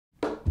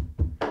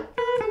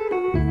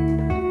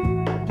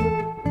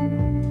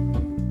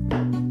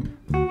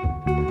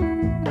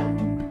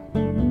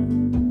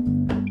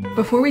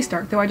Before we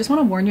start though, I just want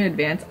to warn you in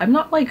advance, I'm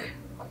not like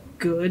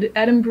good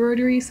at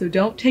embroidery, so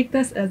don't take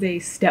this as a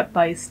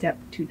step-by-step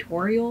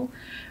tutorial.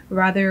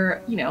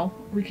 Rather, you know,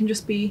 we can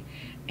just be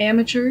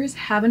amateurs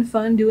having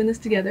fun doing this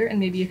together, and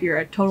maybe if you're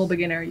a total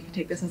beginner, you can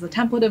take this as a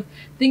template of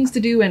things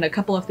to do and a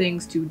couple of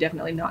things to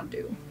definitely not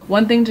do.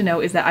 One thing to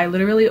note is that I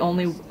literally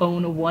only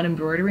own one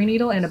embroidery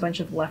needle and a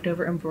bunch of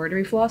leftover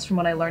embroidery floss from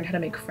when I learned how to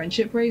make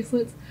friendship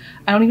bracelets.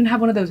 I don't even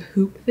have one of those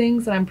hoop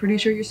things that I'm pretty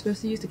sure you're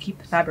supposed to use to keep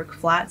the fabric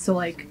flat, so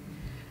like,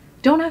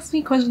 don't ask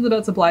me questions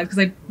about supplies because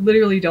I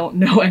literally don't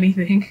know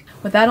anything.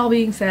 With that all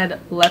being said,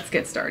 let's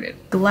get started.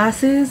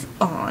 Glasses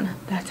on.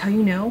 That's how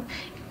you know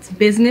it's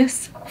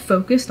business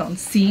focused on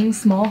seeing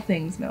small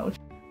things mode.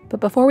 But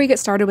before we get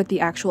started with the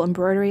actual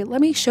embroidery,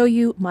 let me show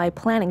you my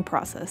planning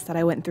process that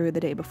I went through the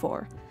day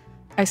before.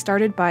 I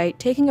started by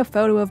taking a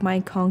photo of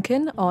my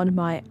kanken on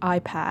my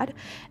iPad,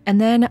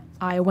 and then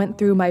I went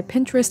through my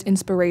Pinterest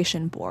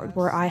inspiration board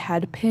where I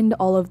had pinned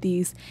all of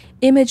these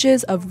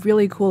images of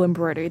really cool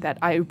embroidery that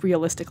I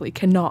realistically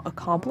cannot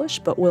accomplish,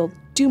 but will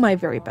do my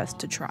very best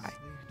to try.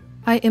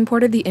 I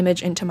imported the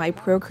image into my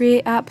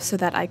Procreate app so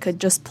that I could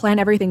just plan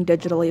everything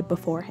digitally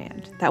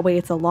beforehand. That way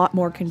it's a lot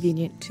more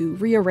convenient to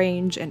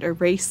rearrange and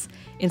erase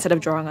instead of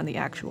drawing on the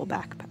actual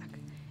backpack.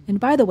 And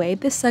by the way,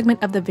 this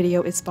segment of the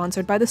video is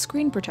sponsored by the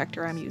screen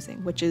protector I'm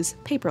using, which is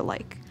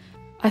paper-like.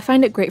 I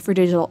find it great for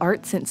digital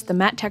art since the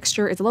matte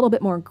texture is a little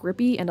bit more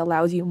grippy and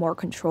allows you more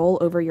control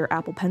over your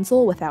Apple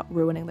Pencil without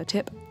ruining the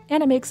tip,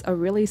 and it makes a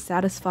really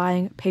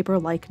satisfying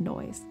paper-like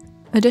noise.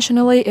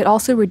 Additionally, it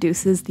also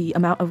reduces the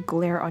amount of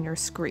glare on your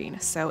screen,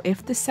 so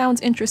if this sounds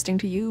interesting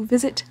to you,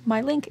 visit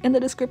my link in the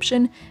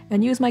description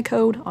and use my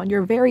code on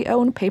your very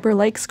own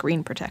paper-like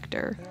screen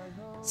protector.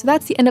 So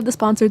that's the end of the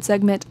sponsored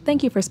segment.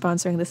 Thank you for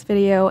sponsoring this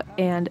video,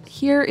 and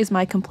here is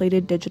my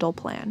completed digital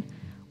plan,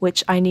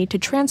 which I need to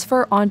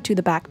transfer onto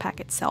the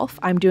backpack itself.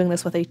 I'm doing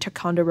this with a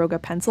Ticonderoga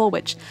pencil,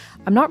 which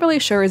I'm not really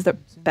sure is the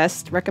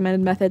best recommended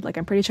method. Like,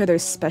 I'm pretty sure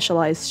there's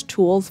specialized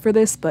tools for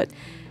this, but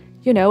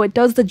you know, it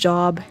does the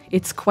job,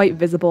 it's quite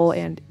visible,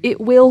 and it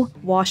will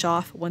wash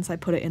off once I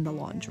put it in the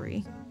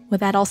laundry. With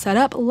that all set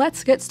up,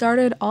 let's get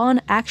started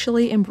on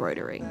actually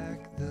embroidering.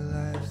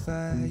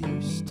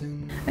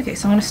 Okay,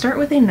 so I'm going to start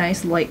with a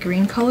nice light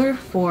green color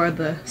for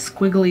the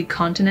squiggly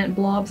continent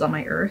blobs on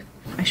my earth.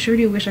 I sure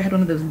do wish I had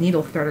one of those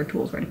needle threader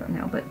tools right about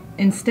now, but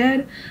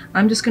instead,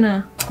 I'm just going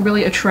to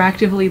really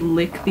attractively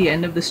lick the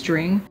end of the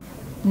string.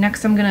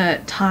 Next, I'm going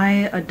to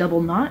tie a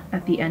double knot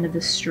at the end of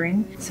the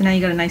string. So now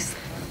you got a nice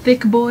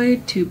thick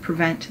boy to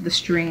prevent the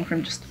string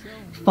from just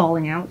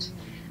falling out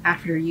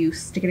after you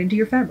stick it into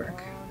your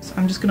fabric. So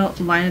I'm just going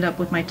to line it up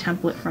with my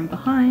template from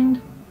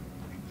behind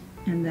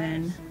and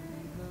then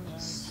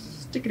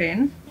stick it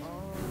in.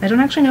 I don't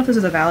actually know if this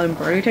is a valid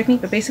embroidery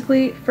technique, but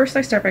basically first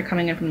I start by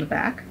coming in from the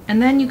back,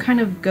 and then you kind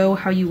of go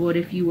how you would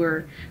if you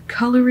were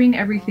coloring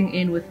everything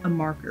in with a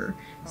marker.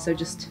 So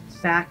just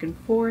back and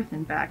forth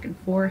and back and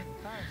forth.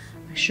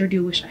 I sure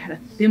do wish I had a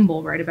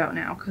thimble right about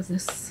now because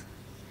this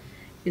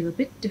is a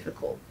bit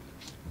difficult.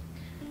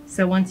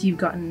 So once you've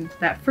gotten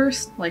that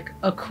first like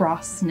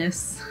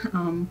acrossness,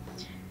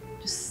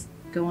 just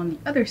go on the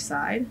other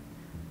side,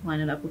 line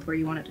it up with where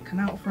you want it to come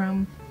out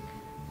from,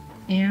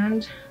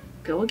 and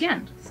go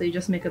again. So you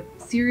just make a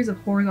series of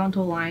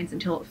horizontal lines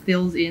until it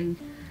fills in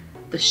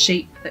the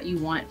shape that you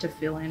want it to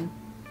fill in.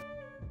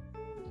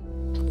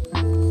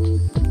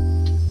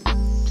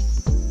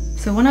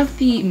 So one of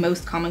the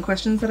most common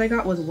questions that I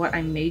got was what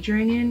I'm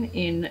majoring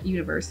in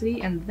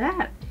university, and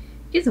that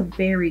is a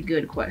very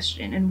good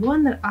question, and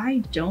one that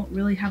I don't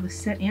really have a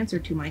set answer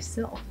to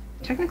myself.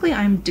 Technically,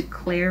 I'm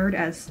declared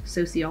as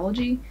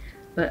sociology,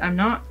 but I'm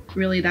not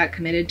really that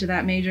committed to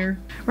that major.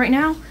 Right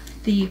now,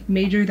 the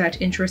major that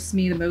interests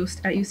me the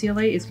most at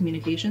UCLA is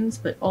communications,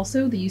 but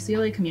also the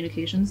UCLA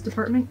communications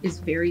department is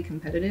very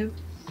competitive,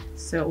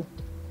 so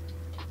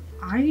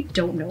I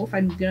don't know if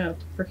I'm gonna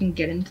freaking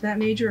get into that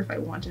major if I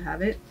want to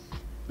have it.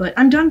 But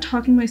I'm done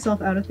talking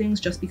myself out of things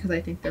just because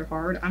I think they're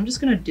hard. I'm just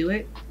gonna do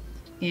it.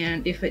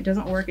 And if it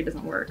doesn't work, it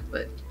doesn't work.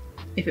 But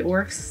if it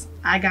works,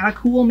 I got a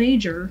cool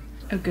major.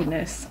 Oh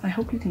goodness, I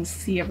hope you can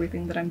see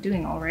everything that I'm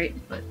doing all right,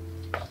 but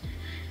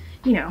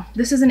you know,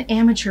 this is an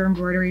amateur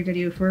embroidery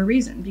video for a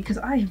reason, because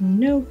I have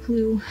no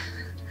clue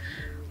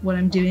what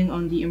I'm doing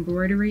on the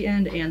embroidery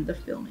end and the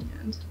filming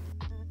end.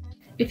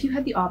 If you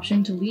had the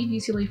option to leave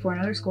UCLA for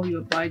another school you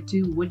applied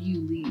to, would you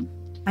leave?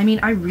 I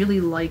mean, I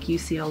really like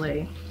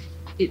UCLA.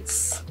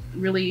 It's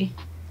really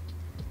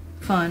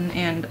fun,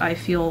 and I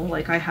feel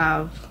like I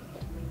have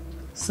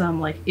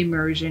some like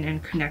immersion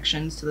and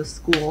connections to the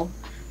school,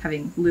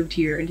 having lived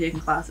here and taken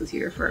classes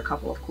here for a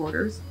couple of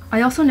quarters.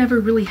 I also never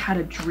really had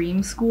a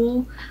dream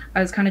school. I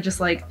was kind of just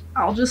like,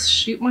 I'll just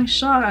shoot my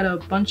shot at a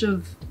bunch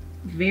of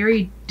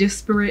very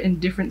disparate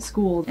and different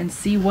schools and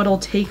see what'll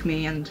take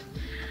me, and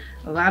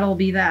that'll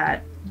be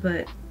that.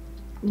 But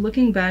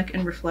looking back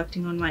and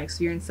reflecting on my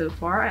experience so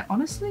far, I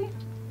honestly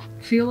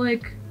feel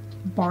like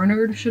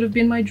Barnard should have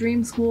been my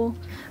dream school.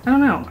 I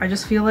don't know, I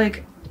just feel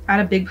like at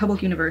a big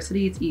public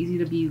university it's easy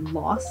to be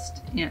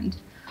lost and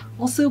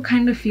Also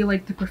kind of feel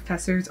like the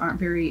professors aren't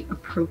very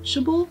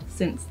approachable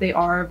since they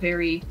are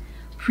very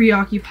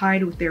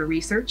preoccupied with their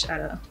research at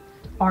a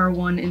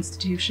R1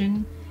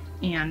 institution,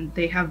 and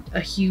they have a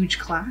huge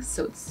class,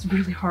 so it's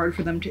really hard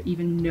for them to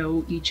even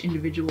know each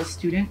individual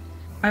student.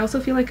 I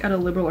also feel like at a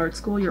liberal arts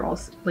school you're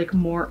also like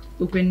more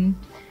open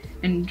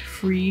and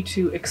free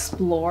to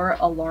explore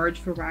a large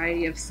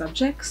variety of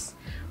subjects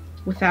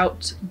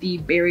without the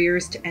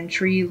barriers to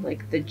entry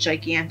like the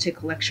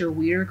gigantic lecture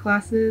weeder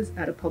classes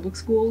at a public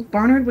school.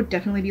 Barnard would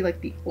definitely be like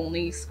the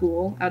only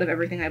school out of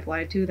everything I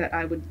applied to that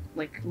I would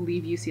like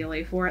leave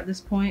UCLA for at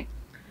this point,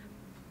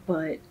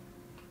 but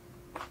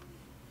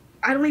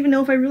I don't even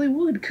know if I really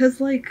would,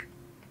 because like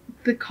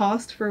the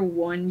cost for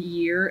 1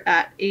 year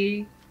at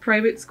a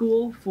private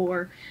school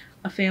for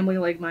a family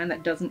like mine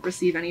that doesn't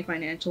receive any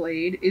financial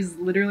aid is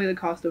literally the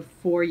cost of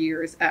 4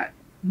 years at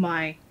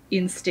my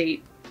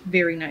in-state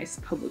very nice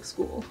public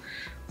school.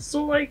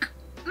 So like,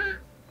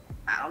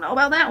 I don't know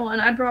about that one.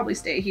 I'd probably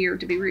stay here,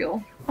 to be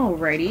real.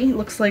 Alrighty,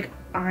 looks like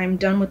I'm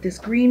done with this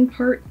green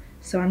part,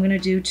 so I'm gonna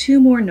do 2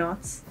 more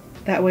knots.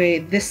 That way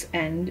this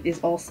end is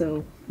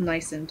also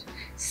nice and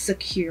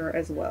secure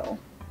as well.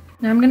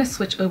 Now I'm gonna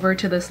switch over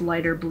to this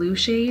lighter blue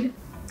shade,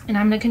 and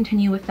I'm gonna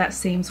continue with that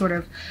same sort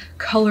of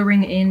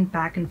coloring in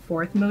back and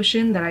forth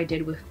motion that I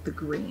did with the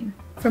green.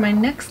 For my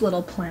next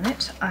little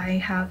planet, I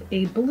have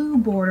a blue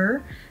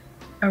border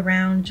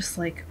around just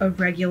like a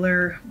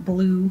regular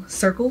blue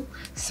circle.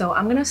 So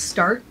I'm gonna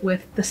start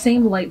with the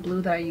same light blue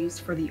that I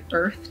used for the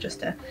earth just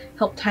to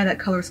help tie that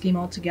color scheme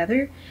all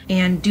together,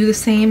 and do the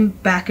same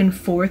back and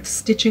forth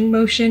stitching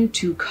motion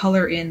to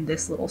color in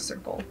this little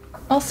circle.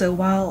 Also,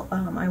 while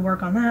I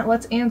work on that,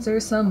 let's answer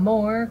some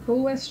more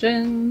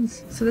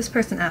questions. So this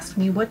person asked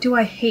me, what do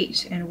I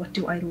hate and what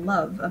do I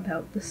love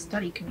about the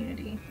study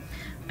community?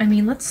 I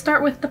mean, let's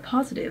start with the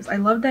positives. I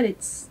love that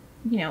it's,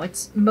 you know,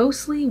 it's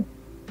mostly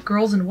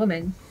girls and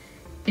women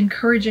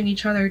encouraging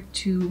each other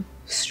to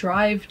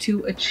strive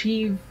to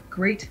achieve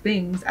great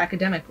things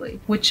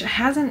academically, which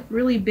hasn't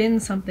really been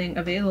something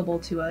available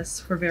to us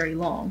for very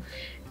long,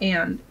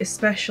 and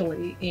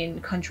especially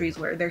in countries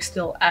where there's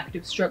still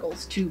active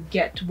struggles to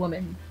get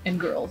women and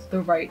girls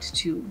the right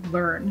to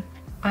learn.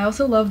 I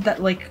also love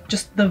that like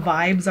just the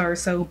vibes are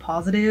so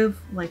positive.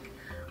 Like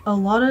a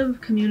lot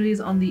of communities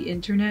on the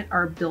internet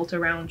are built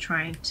around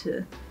trying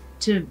to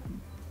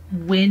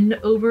win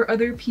over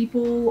other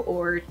people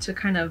or to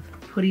kind of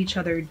put each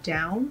other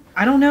down.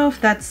 I don't know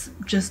if that's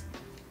just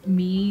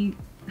me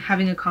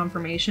having a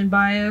confirmation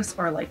bias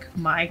or like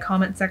my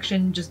comment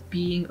section just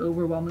being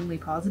overwhelmingly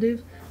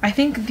positive. I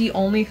think the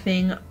only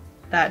thing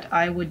that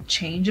I would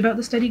change about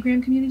the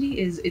studygram community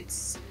is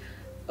it's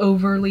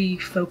overly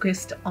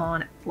focused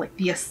on like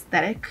the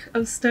aesthetic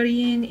of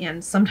studying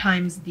and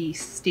sometimes the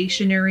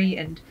stationery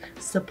and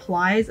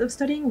supplies of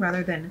studying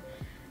rather than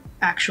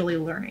actually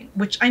learning,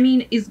 which I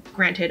mean is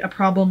granted a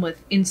problem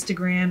with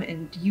Instagram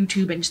and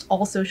YouTube and just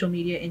all social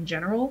media in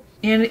general.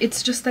 And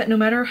it's just that no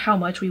matter how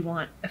much we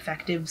want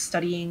effective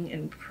studying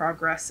and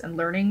progress and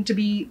learning to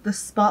be the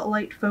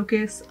spotlight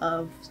focus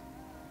of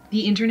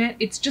the internet,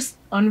 it's just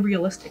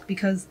unrealistic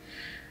because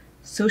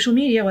social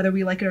media, whether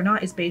we like it or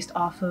not, is based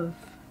off of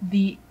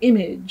the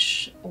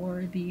image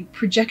or the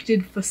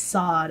projected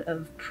facade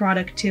of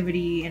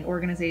productivity and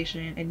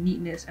organization and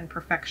neatness and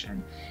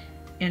perfection,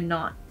 and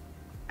not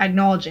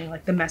acknowledging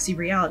like the messy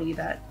reality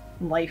that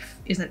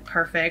life isn't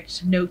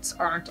perfect, notes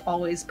aren't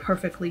always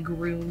perfectly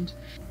groomed,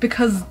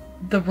 because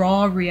the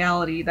raw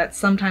reality that's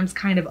sometimes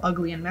kind of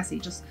ugly and messy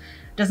just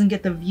doesn't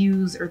get the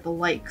views or the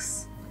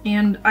likes.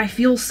 And I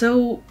feel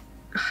so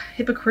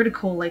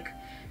hypocritical like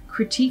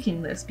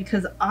critiquing this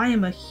because I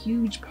am a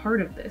huge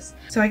part of this.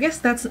 So I guess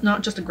that's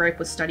not just a gripe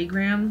with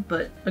studygram,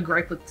 but a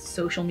gripe with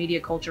social media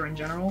culture in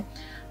general.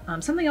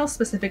 Something else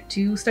specific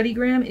to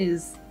studygram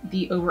is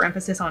the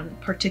overemphasis on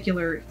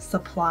particular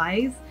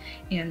supplies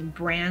and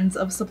brands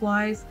of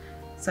supplies,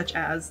 such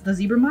as the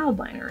zebra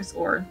mildliners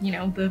or, you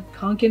know, the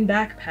kanken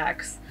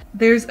backpacks.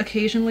 There's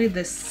occasionally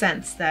this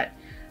sense that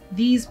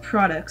these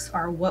products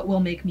are what will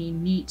make me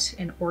neat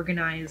and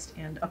organized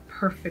and a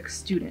perfect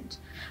student.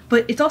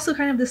 But it's also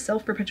kind of this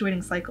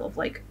self-perpetuating cycle of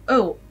like,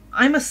 oh,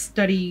 I'm a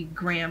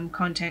studygram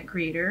content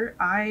creator.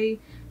 I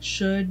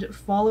should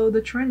follow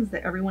the trends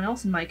that everyone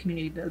else in my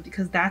community does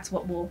because that's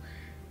what will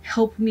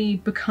help me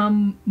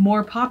become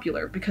more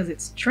popular because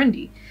it's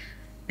trendy.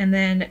 And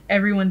then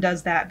everyone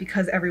does that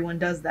because everyone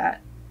does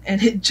that.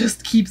 And it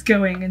just keeps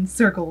going in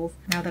circles.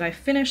 Now that I've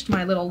finished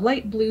my little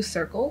light blue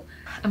circle,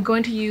 I'm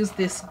going to use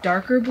this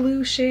darker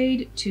blue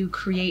shade to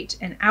create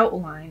an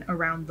outline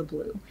around the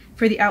blue.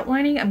 For the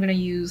outlining, I'm going to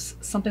use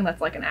something that's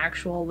like an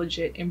actual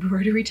legit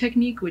embroidery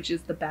technique, which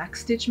is the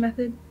backstitch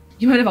method.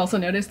 You might have also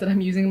noticed that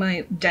I'm using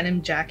my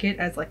denim jacket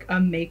as like a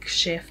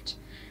makeshift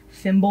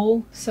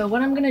thimble. So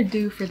what I'm going to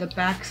do for the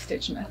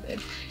backstitch method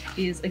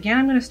is, again,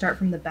 I'm going to start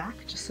from the back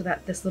just so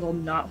that this little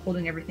knot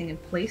holding everything in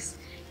place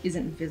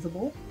isn't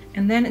visible.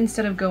 And then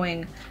instead of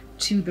going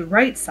to the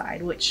right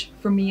side, which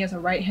for me as a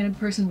right-handed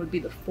person would be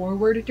the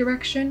forward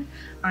direction,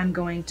 I'm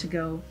going to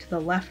go to the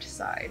left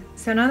side.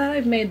 So now that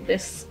I've made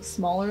this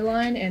smaller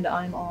line and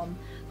I'm on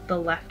the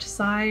left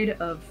side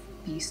of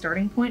the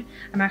starting point.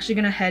 I'm actually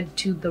gonna head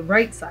to the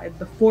right side,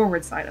 the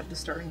forward side of the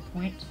starting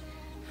point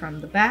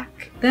from the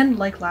back. Then,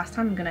 like last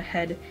time, I'm gonna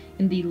head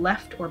in the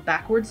left or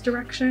backwards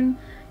direction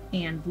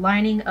and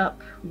lining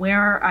up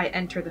where I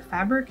enter the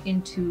fabric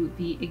into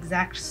the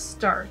exact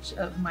start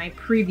of my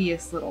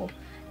previous little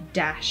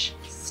dash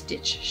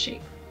stitch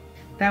shape.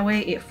 That way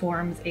it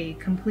forms a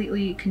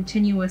completely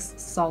continuous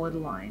solid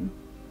line.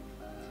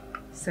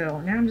 So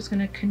now I'm just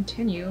gonna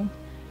continue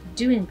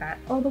doing that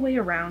all the way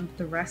around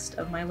the rest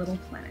of my little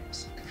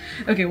planet.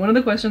 Okay, one of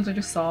the questions I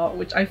just saw,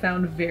 which I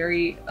found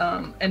very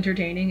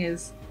entertaining,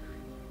 is,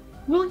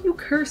 will you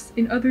curse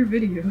in other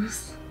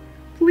videos?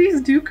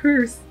 Please do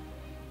curse.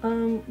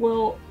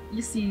 Well,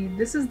 you see,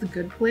 this is the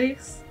good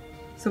place,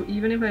 so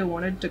even if I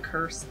wanted to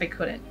curse, I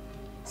couldn't.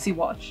 See,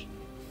 watch.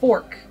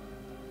 Fork.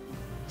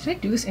 Did I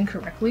do this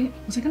incorrectly?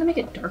 Was I gonna make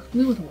it dark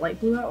blue with a light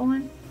blue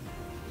outline?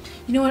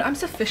 You know what, I'm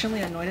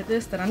sufficiently annoyed at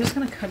this that I'm just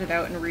gonna cut it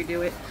out and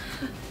redo it.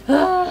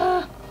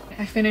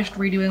 I finished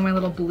redoing my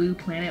little blue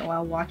planet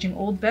while watching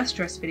old best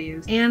dress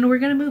videos, and we're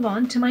gonna move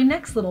on to my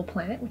next little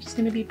planet, which is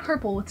gonna be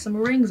purple with some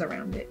rings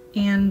around it.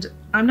 And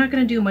I'm not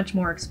gonna do much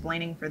more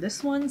explaining for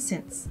this one,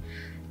 since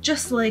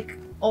just like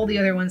all the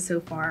other ones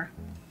so far,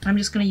 I'm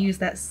just gonna use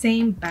that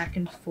same back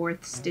and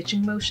forth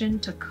stitching motion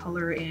to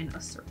color in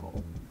a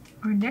circle.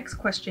 Our next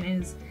question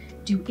is,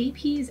 do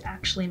APs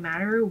actually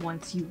matter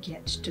once you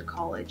get to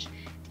college?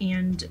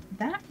 And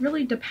that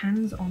really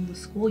depends on the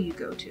school you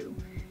go to.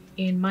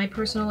 In my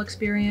personal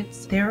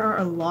experience, there are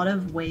a lot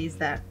of ways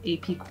that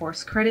AP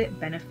course credit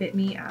benefit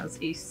me as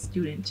a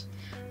student.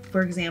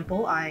 For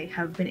example, I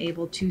have been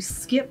able to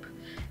skip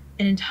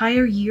an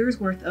entire year's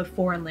worth of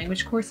foreign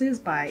language courses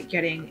by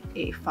getting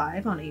a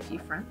 5 on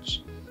AP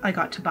French. I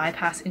got to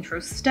bypass intro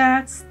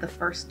stats, the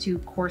first 2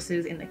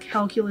 courses in the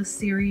calculus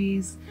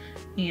series,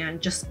 and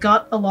just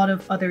got a lot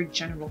of other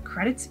general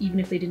credits, even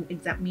if they didn't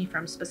exempt me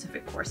from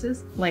specific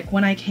courses. Like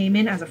when I came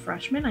in as a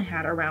freshman, I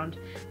had around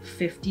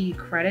 50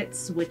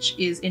 credits, which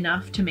is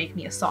enough to make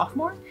me a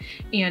sophomore,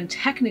 and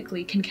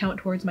technically can count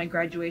towards my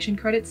graduation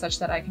credits such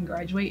that I can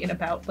graduate in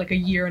about like a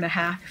year and a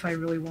half if I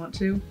really want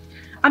to.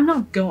 I'm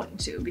not going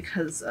to,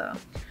 because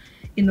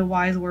in the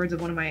wise words of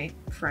one of my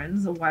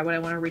friends, why would I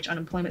want to reach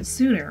unemployment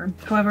sooner?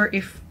 However,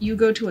 if you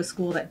go to a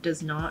school that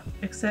does not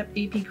accept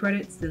AP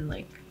credits, then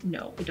like,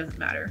 no, it doesn't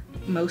matter.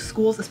 Most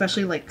schools,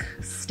 especially like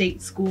state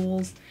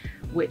schools,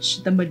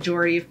 which the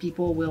majority of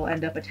people will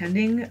end up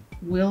attending,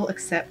 will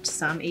accept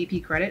some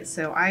AP credits,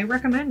 so I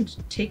recommend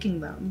taking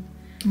them.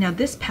 Now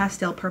this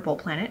pastel purple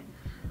planet,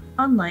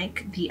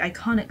 unlike the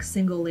iconic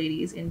Single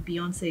Ladies in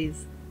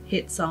Beyonce's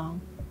hit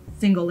song,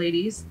 Single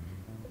Ladies,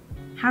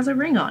 has a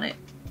ring on it.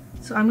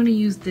 So I'm going to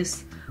use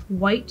this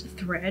white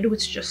thread,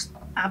 which just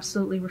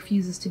absolutely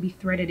refuses to be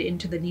threaded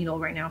into the needle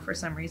right now for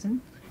some reason.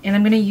 And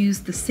I'm going to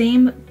use the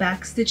same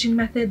back stitching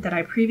method that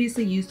I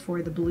previously used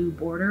for the blue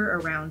border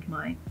around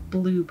my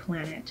blue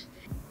planet.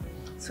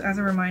 So as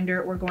a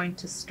reminder, we're going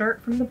to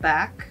start from the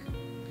back.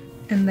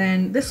 And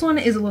then this one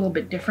is a little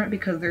bit different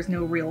because there's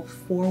no real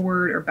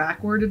forward or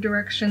backward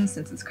direction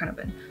since it's kind of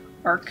an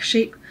arc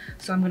shape.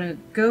 So I'm going to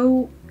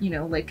go, you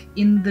know, like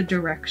in the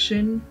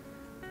direction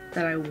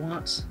that I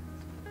want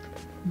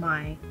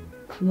my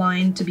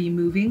line to be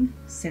moving,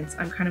 since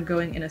I'm kind of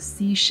going in a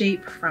C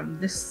shape from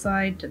this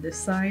side to this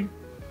side.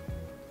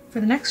 For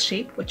the next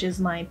shape, which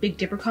is my Big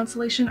Dipper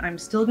constellation, I'm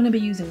still going to be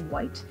using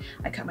white.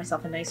 I cut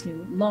myself a nice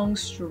new long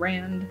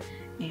strand,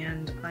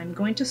 and I'm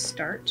going to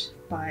start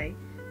by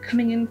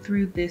coming in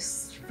through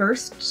this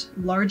first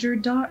larger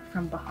dot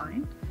from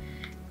behind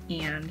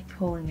and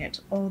pulling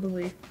it all the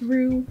way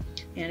through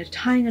and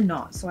tying a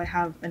knot so I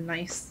have a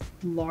nice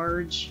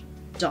large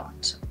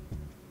dot.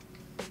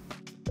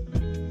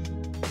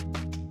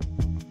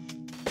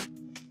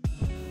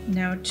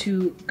 Now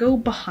to go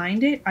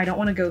behind it, I don't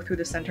want to go through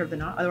the center of the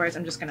knot, otherwise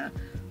I'm just gonna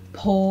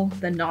pull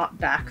the knot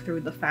back through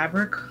the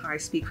fabric. I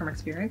speak from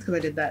experience because I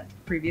did that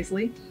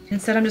previously.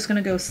 Instead, I'm just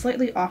gonna go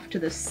slightly off to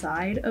the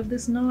side of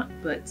this knot,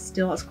 but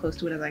still as close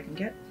to it as I can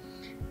get,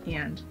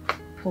 and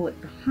pull it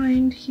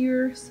behind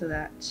here so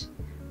that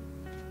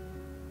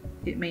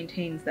it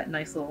maintains that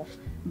nice little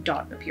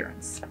dot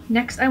appearance.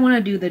 Next, I want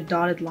to do the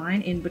dotted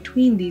line in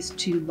between these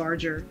 2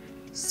 larger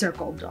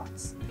circle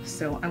dots.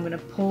 So I'm gonna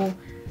pull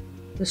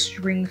the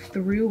string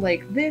through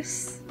like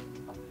this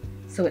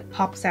so it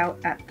pops out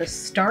at the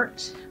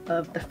start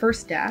of the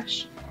first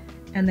dash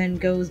and then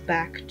goes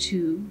back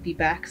to the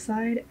back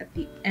side at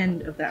the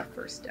end of that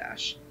first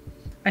dash.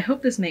 I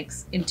hope this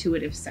makes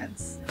intuitive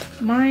sense.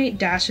 My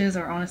dashes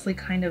are honestly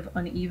kind of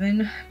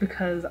uneven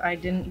because I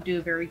didn't do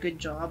a very good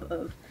job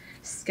of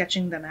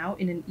sketching them out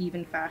in an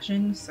even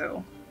fashion,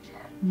 so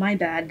my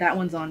bad, that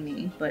one's on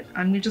me, but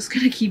I'm just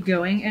gonna keep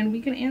going and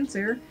we can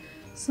answer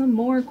some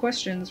more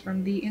questions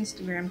from the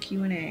Instagram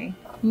Q&A.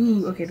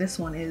 Ooh, okay, this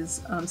one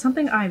is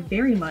something I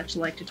very much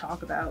like to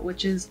talk about,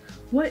 which is,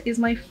 what is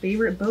my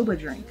favorite boba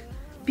drink?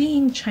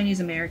 Being Chinese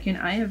American,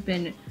 I have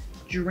been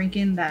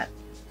drinking that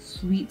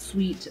sweet,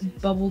 sweet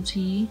bubble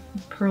tea,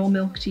 pearl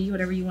milk tea,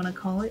 whatever you want to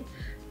call it,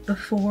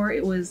 before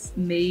it was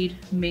made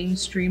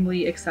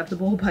mainstreamly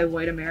acceptable by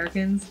white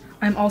Americans.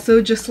 I'm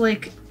also just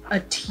like a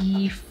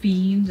tea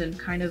fiend and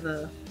kind of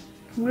a...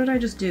 What did I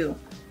just do?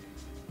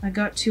 I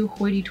got too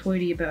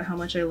hoity-toity about how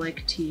much I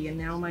like tea, and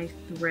now my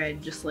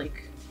thread just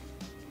like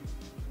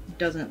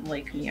doesn't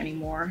like me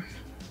anymore.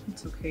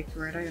 It's okay,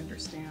 thread, I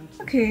understand.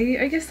 Okay,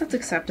 I guess that's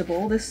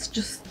acceptable.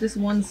 This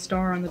one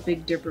star on the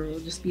Big Dipper will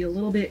just be a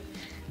little bit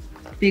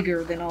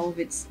bigger than all of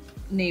its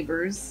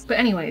neighbors. But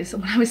anyways,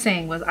 what I was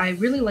saying was I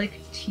really like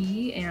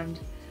tea, and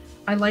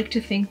I like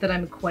to think that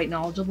I'm quite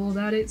knowledgeable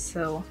about it.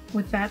 So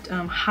with that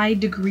high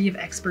degree of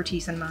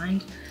expertise in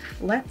mind,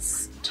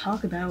 let's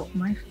talk about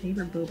my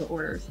favorite boba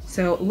orders.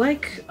 So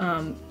like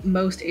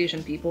most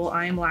Asian people,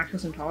 I am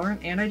lactose intolerant,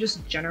 and I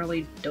just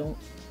generally don't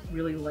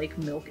really like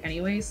milk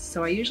anyways,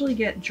 so I usually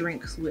get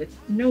drinks with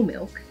no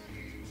milk.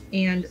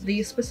 And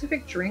the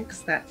specific drinks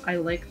that I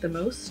like the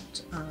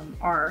most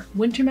are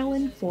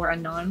wintermelon for a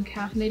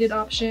non-caffeinated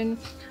option,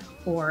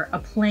 or a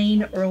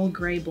plain Earl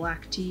Grey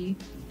black tea.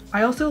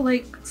 I also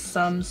like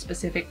some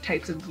specific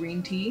types of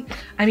green tea.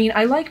 I mean,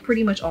 I like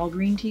pretty much all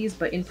green teas,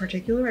 but in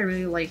particular I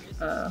really like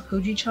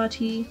hojicha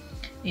tea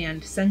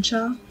and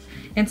sencha.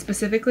 And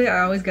specifically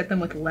I always get them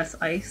with less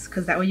ice,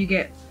 because that way you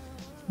get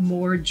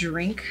more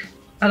drink.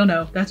 I don't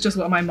know, that's just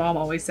what my mom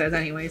always says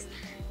anyways.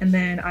 And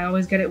then I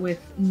always get it with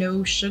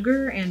no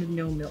sugar and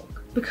no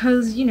milk.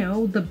 Because, you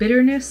know, the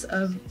bitterness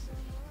of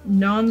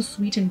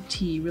non-sweetened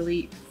tea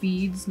really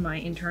feeds my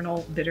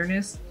internal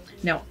bitterness.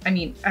 No, I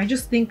mean, I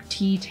just think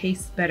tea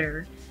tastes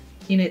better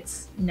in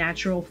its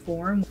natural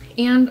form.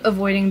 And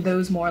avoiding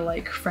those more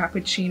like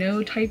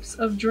frappuccino types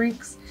of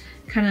drinks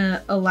kind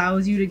of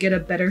allows you to get a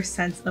better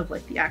sense of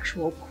like the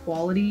actual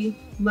quality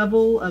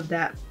level of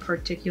that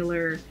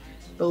particular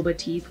boba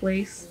tea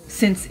place.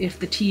 Since if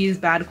the tea is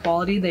bad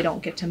quality, they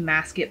don't get to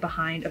mask it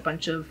behind a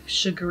bunch of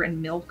sugar and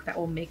milk that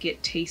will make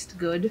it taste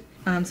good.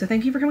 So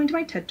thank you for coming to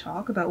my TED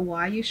Talk about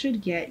why you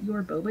should get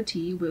your boba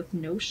tea with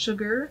no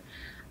sugar.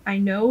 I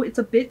know it's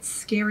a bit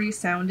scary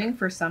sounding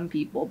for some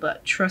people,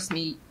 but trust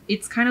me,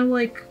 it's kind of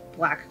like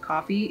black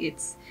coffee.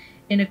 It's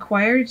an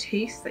acquired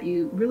taste that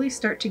you really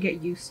start to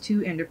get used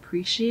to and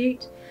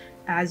appreciate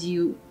as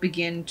you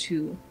begin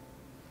to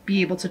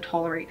be able to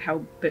tolerate how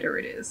bitter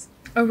it is.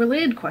 A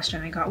related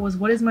question I got was,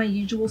 what is my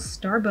usual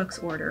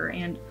Starbucks order?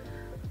 And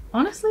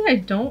honestly, I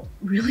don't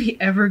really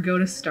ever go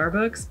to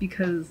Starbucks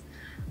because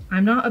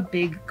I'm not a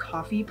big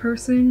coffee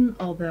person,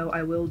 although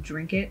I will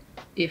drink it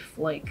if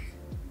like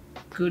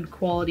good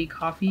quality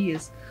coffee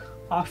is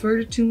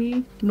offered to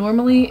me.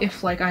 Normally,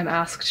 if like I'm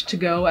asked to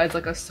go as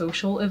like a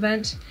social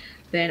event,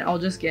 then I'll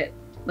just get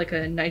like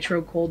a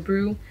nitro cold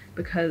brew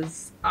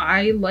because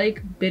I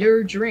like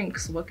bitter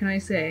drinks. What can I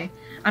say?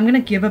 I'm gonna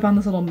give up on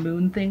this little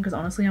moon thing because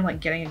honestly I'm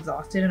like getting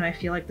exhausted, and I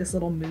feel like this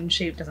little moon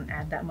shape doesn't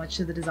add that much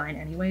to the design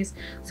anyways.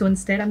 So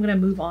instead I'm gonna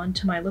move on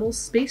to my little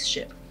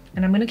spaceship,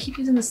 and I'm gonna keep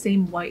using the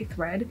same white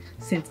thread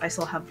since I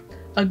still have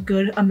a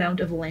good amount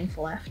of length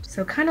left.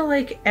 So kind of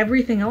like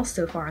everything else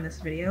so far in this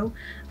video,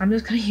 I'm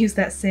just gonna use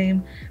that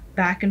same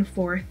back and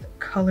forth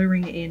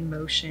coloring in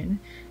motion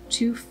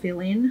to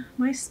fill in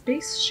my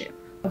spaceship.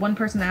 One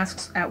person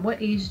asks, at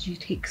what age did you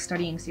take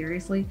studying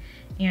seriously?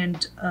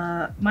 And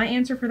my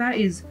answer for that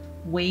is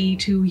way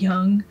too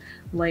young.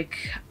 Like,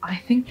 I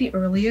think the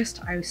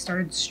earliest I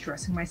started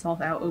stressing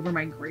myself out over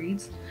my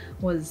grades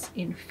was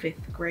in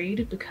 5th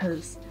grade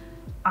because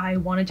I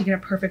wanted to get a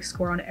perfect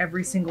score on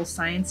every single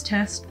science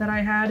test that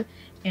I had,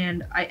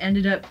 and I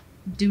ended up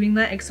doing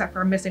that except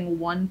for missing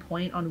 1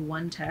 point on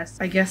one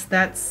test. I guess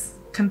that's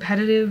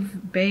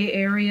competitive Bay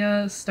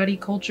Area study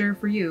culture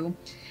for you.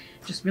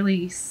 Just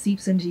really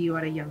seeps into you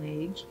at a young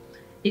age.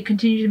 It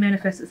continued to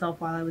manifest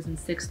itself while I was in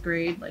 6th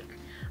grade. Like,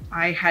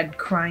 I had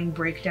crying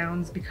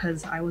breakdowns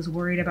because I was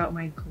worried about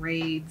my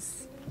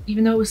grades,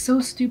 even though it was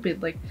so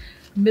stupid. Like,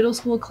 middle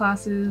school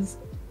classes,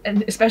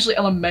 and especially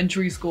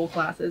elementary school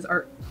classes,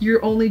 are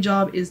your only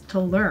job is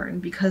to learn,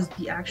 because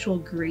the actual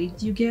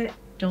grades you get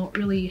don't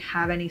really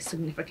have any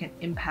significant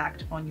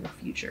impact on your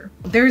future.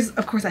 There's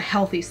of course a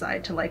healthy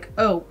side to like,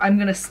 oh, I'm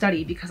gonna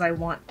study because I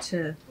want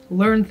to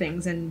learn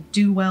things and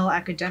do well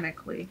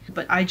academically,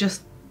 but I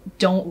just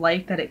don't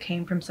like that it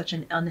came from such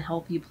an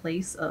unhealthy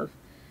place of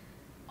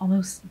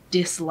almost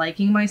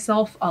disliking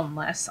myself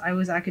unless I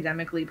was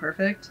academically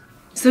perfect.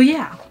 So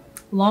yeah,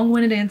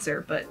 long-winded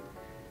answer, but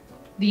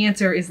the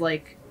answer is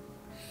like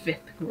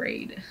 5th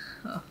grade.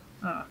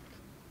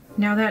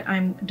 Now that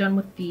I'm done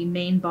with the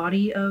main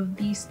body of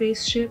the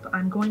spaceship,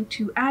 I'm going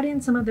to add in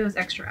some of those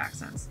extra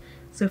accents.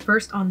 So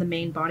first, on the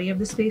main body of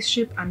the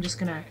spaceship, I'm just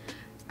gonna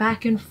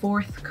back and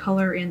forth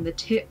color in the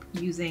tip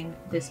using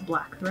this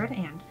black thread,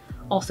 and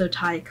also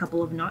tie a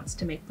couple of knots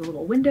to make the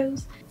little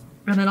windows.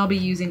 And then I'll be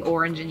using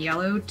orange and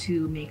yellow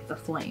to make the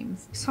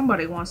flames.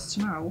 Somebody wants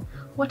to know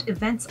what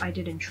events I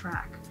did in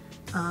track.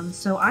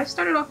 So I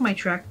started off my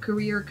track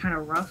career kind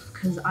of rough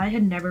because I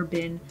had never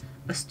been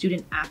a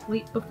student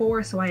athlete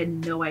before, so I had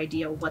no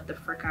idea what the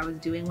frick I was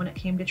doing when it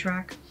came to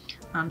track.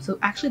 So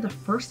actually the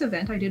first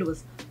event I did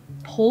was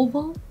pole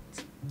vault,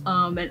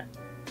 and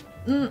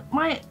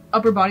my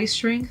upper body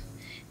strength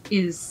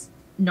is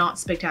not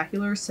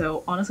spectacular,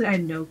 so honestly I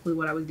had no clue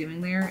what I was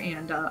doing there,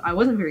 and I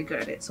wasn't very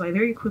good at it, so I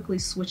very quickly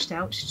switched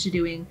out to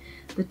doing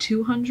the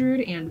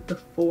 200 and the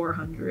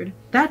 400.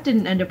 That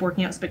didn't end up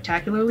working out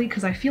spectacularly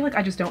because I feel like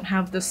I just don't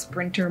have the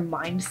sprinter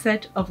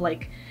mindset of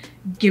like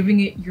giving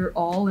it your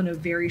all in a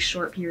very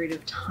short period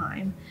of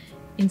time.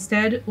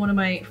 Instead, one of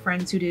my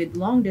friends who did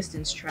long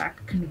distance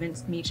track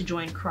convinced me to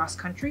join cross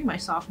country my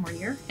sophomore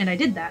year, and I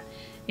did that.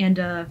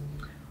 And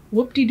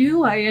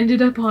whoop-de-doo, I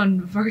ended up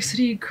on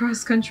varsity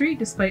cross country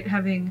despite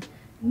having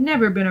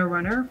never been a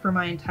runner for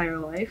my entire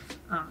life.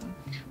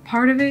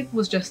 Part of it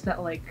was just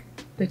that like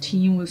the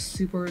team was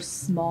super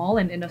small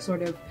and in a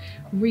sort of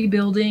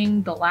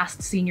rebuilding. The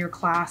last senior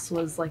class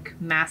was like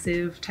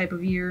massive type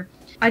of year.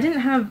 I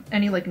didn't have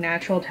any like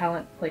natural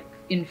talent like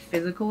in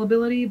physical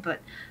ability, but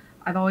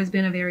I've always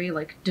been a very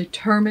like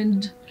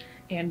determined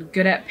and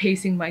good at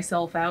pacing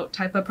myself out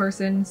type of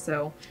person,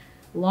 so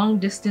long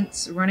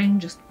distance running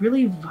just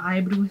really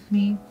vibed with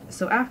me.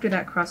 So after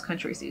that cross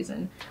country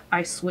season,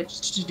 I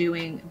switched to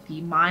doing the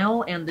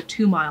mile and the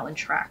 2 mile in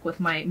track, with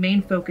my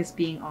main focus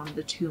being on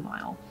the 2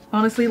 mile.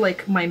 Honestly,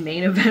 like my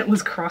main event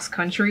was cross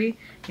country,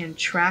 and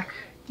track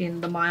in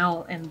the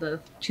mile and the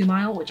 2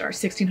 mile, which are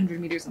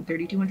 1600 meters and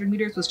 3200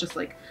 meters, was just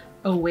like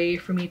a way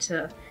for me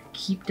to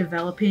keep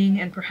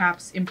developing and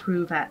perhaps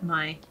improve at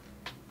my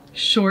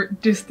short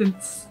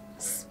distance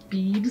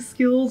speed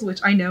skills,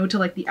 which I know to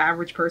like the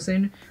average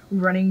person,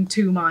 running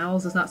 2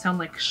 miles does not sound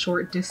like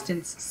short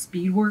distance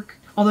speed work.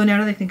 Although now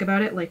that I think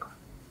about it, like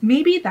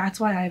maybe that's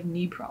why I have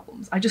knee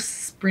problems. I just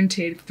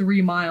sprinted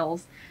 3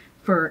 miles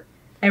for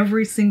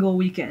every single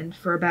weekend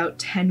for about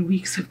 10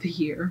 weeks of the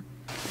year.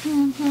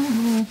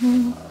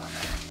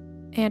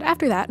 And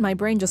after that, my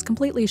brain just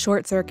completely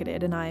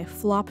short-circuited and I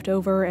flopped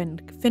over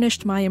and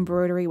finished my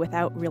embroidery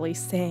without really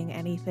saying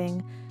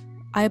anything.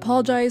 I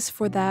apologize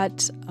for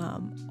that.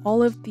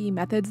 All of the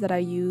methods that I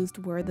used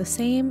were the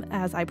same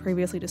as I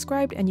previously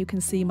described, and you can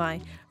see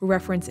my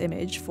reference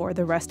image for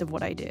the rest of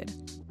what I did.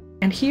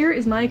 And here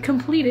is my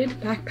completed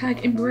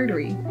backpack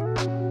embroidery.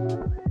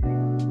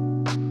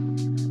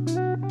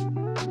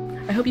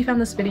 I hope you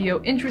found this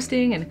video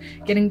interesting and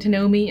getting to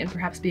know me and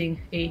perhaps being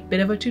a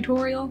bit of a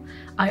tutorial.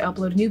 I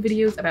upload new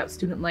videos about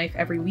student life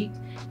every week,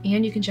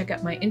 and you can check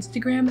out my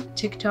Instagram,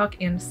 TikTok,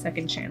 and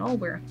second channel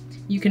where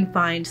you can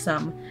find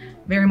some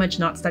very much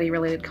not study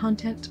related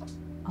content.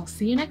 I'll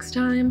see you next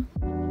time.